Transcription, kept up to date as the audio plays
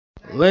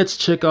Let's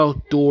check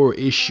out Thor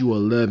issue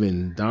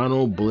 11.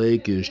 Donald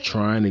Blake is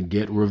trying to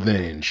get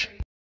revenge.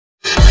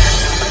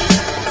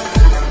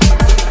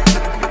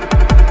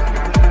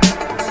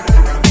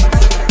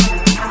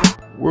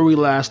 Where we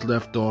last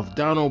left off,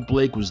 Donald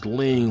Blake was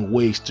laying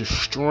waste,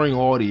 destroying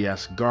all the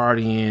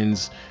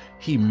Asgardians.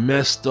 He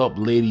messed up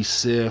Lady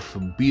Sif,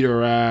 beat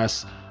her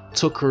ass,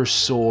 took her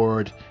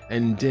sword,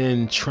 and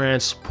then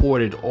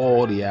transported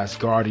all the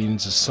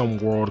Asgardians to some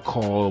world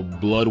called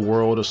Blood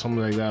World or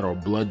something like that, or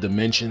Blood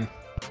Dimension.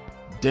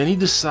 Then he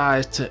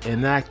decides to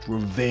enact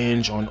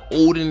revenge on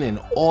Odin and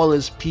all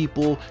his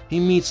people. He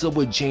meets up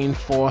with Jane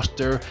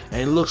Foster,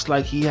 and it looks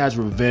like he has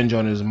revenge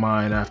on his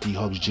mind after he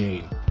hugs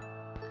Jane.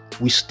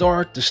 We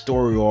start the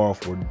story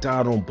off where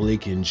Donald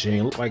Blake and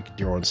Jane look like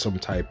they're on some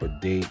type of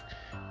date.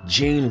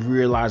 Jane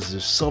realizes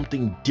there's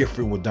something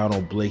different with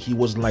Donald Blake. He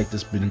wasn't like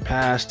this in the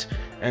past,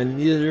 and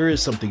there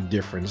is something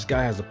different. This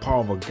guy has the power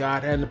of a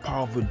god and the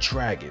power of a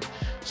dragon.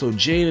 So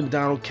Jane and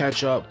Donald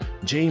catch up.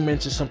 Jane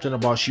mentions something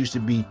about she used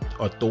to be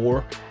a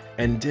Thor,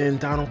 and then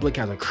Donald Blake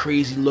has a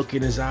crazy look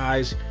in his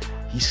eyes.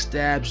 He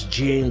stabs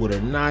Jane with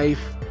a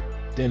knife,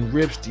 then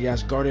rips the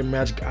Asgardian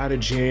magic out of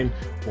Jane,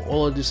 but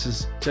all of this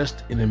is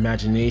just an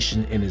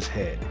imagination in his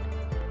head.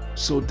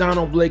 So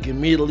Donald Blake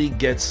immediately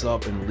gets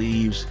up and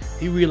leaves.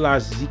 He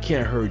realizes he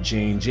can't hurt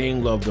Jane.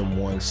 Jane loved him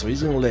once, so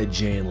he's gonna let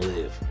Jane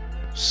live.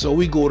 So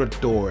we go to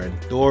Thor, and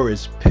Thor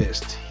is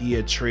pissed. He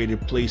had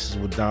traded places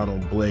with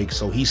Donald Blake,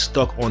 so he's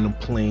stuck on the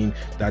plane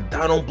that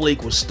Donald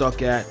Blake was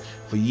stuck at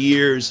for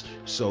years.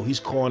 So he's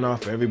calling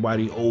out for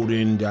everybody,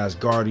 Odin, the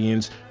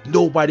Asgardians.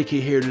 Nobody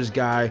can hear this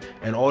guy,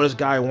 and all this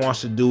guy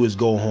wants to do is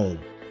go home.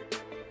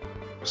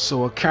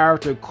 So a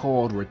character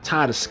called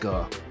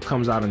Rekt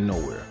comes out of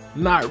nowhere.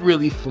 Not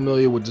really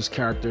familiar with this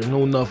character,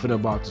 know nothing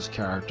about this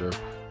character.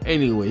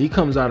 Anyway, he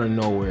comes out of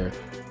nowhere.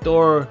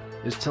 Thor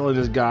is telling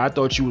this guy, I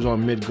thought you was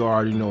on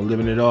Midgard, you know,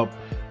 living it up.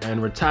 And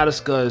Rekt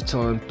is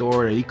telling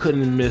Thor that he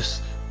couldn't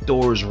miss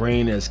Thor's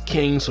reign as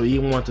king, so he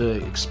wanted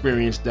to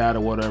experience that or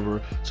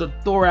whatever. So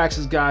Thor asks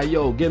this guy,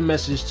 yo, get a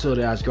message to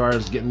the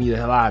Asgardians to get me the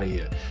hell out of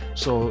here.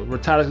 So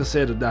Rekt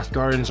said that the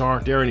Asgardians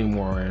aren't there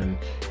anymore, and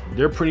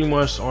they're pretty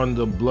much on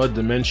the Blood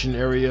Dimension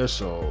area,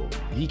 so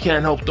he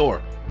can't help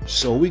Thor.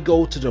 So we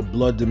go to the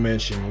Blood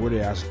Dimension where the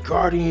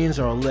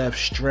Asgardians are left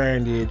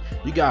stranded.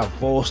 You got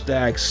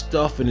Volstagg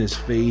stuffing his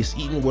face,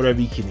 eating whatever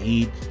he can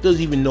eat.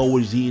 Doesn't even know what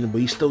he's eating, but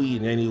he's still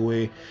eating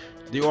anyway.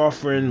 They're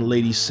offering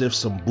Lady Sif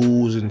some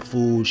booze and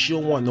food. She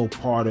don't want no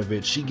part of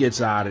it. She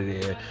gets out of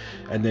there.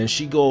 And then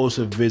she goes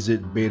to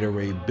visit Beta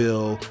Ray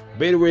Bill.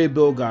 Beta Ray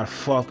Bill got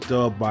fucked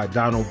up by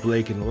Donald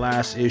Blake in the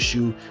last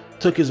issue.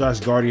 Took his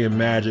Asgardian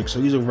magic,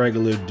 so he's a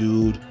regular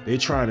dude. They're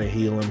trying to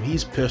heal him.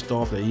 He's pissed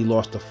off that he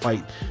lost the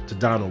fight to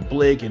Donald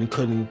Blake and he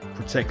couldn't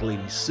protect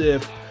Lady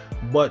Sif.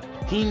 But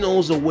he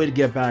knows a way to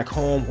get back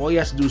home. All he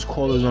has to do is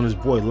call on his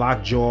boy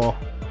Lockjaw.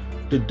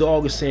 The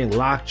dog is saying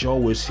Lockjaw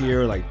was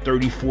here like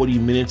 30-40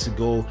 minutes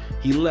ago.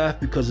 He left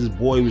because his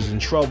boy was in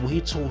trouble.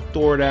 He told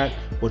Thor that,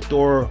 but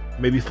Thor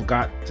maybe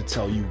forgot to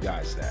tell you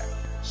guys that.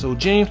 So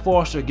Jane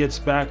Foster gets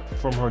back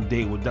from her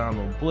date with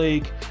Donald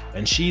Blake,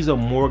 and she's a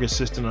morgue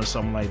assistant or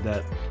something like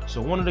that.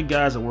 So one of the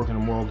guys that work in the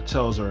morgue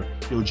tells her,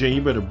 yo Jane,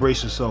 you better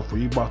brace yourself or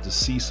you're about to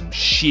see some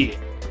shit.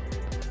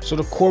 So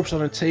the corpse on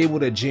the table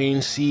that Jane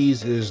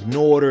sees is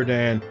no other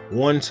than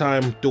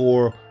one-time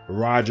Thor,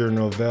 Roger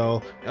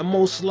Novell, and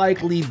most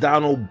likely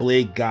Donald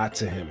Blake got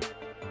to him.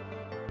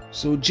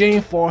 So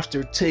Jane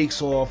Foster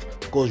takes off,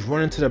 goes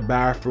running to the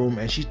bathroom,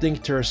 and she thinks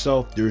to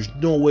herself, there's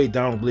no way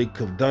Donald Blake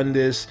could have done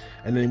this.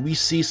 And then we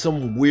see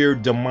some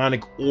weird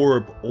demonic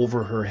orb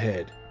over her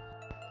head.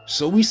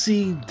 So we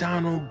see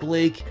Donald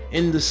Blake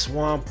in the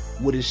swamp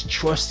with his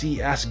trusty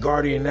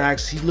Asgardian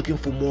axe. He's looking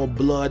for more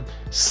blood.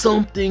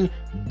 Something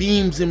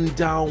beams him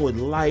down with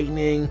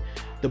lightning.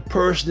 The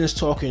person is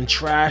talking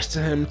trash to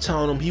him,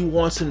 telling him he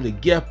wants him to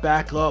get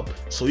back up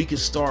so he can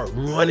start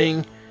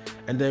running.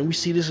 And then we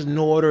see this is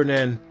no other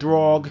than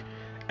Throg,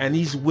 and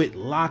he's with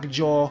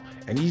Lockjaw,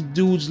 and these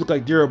dudes look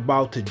like they're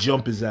about to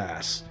jump his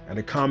ass. And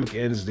the comic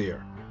ends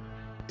there.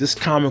 This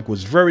comic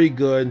was very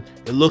good.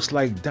 It looks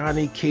like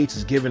Donny Cates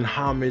is giving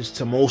homage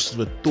to most of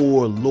the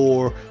Thor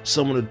lore,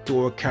 some of the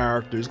Thor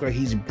characters. It's like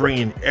he's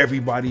bringing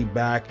everybody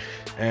back,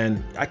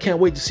 and I can't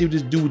wait to see what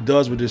this dude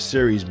does with this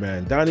series,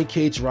 man. Donny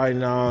Cates right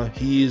now,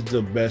 he is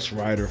the best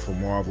writer for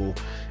Marvel,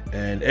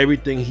 and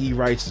everything he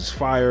writes is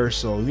fire.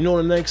 So you know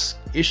the next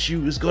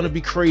issue is gonna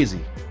be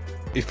crazy.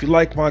 If you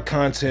like my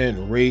content,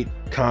 rate,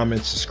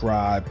 comment,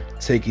 subscribe.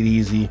 Take it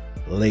easy.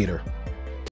 Later.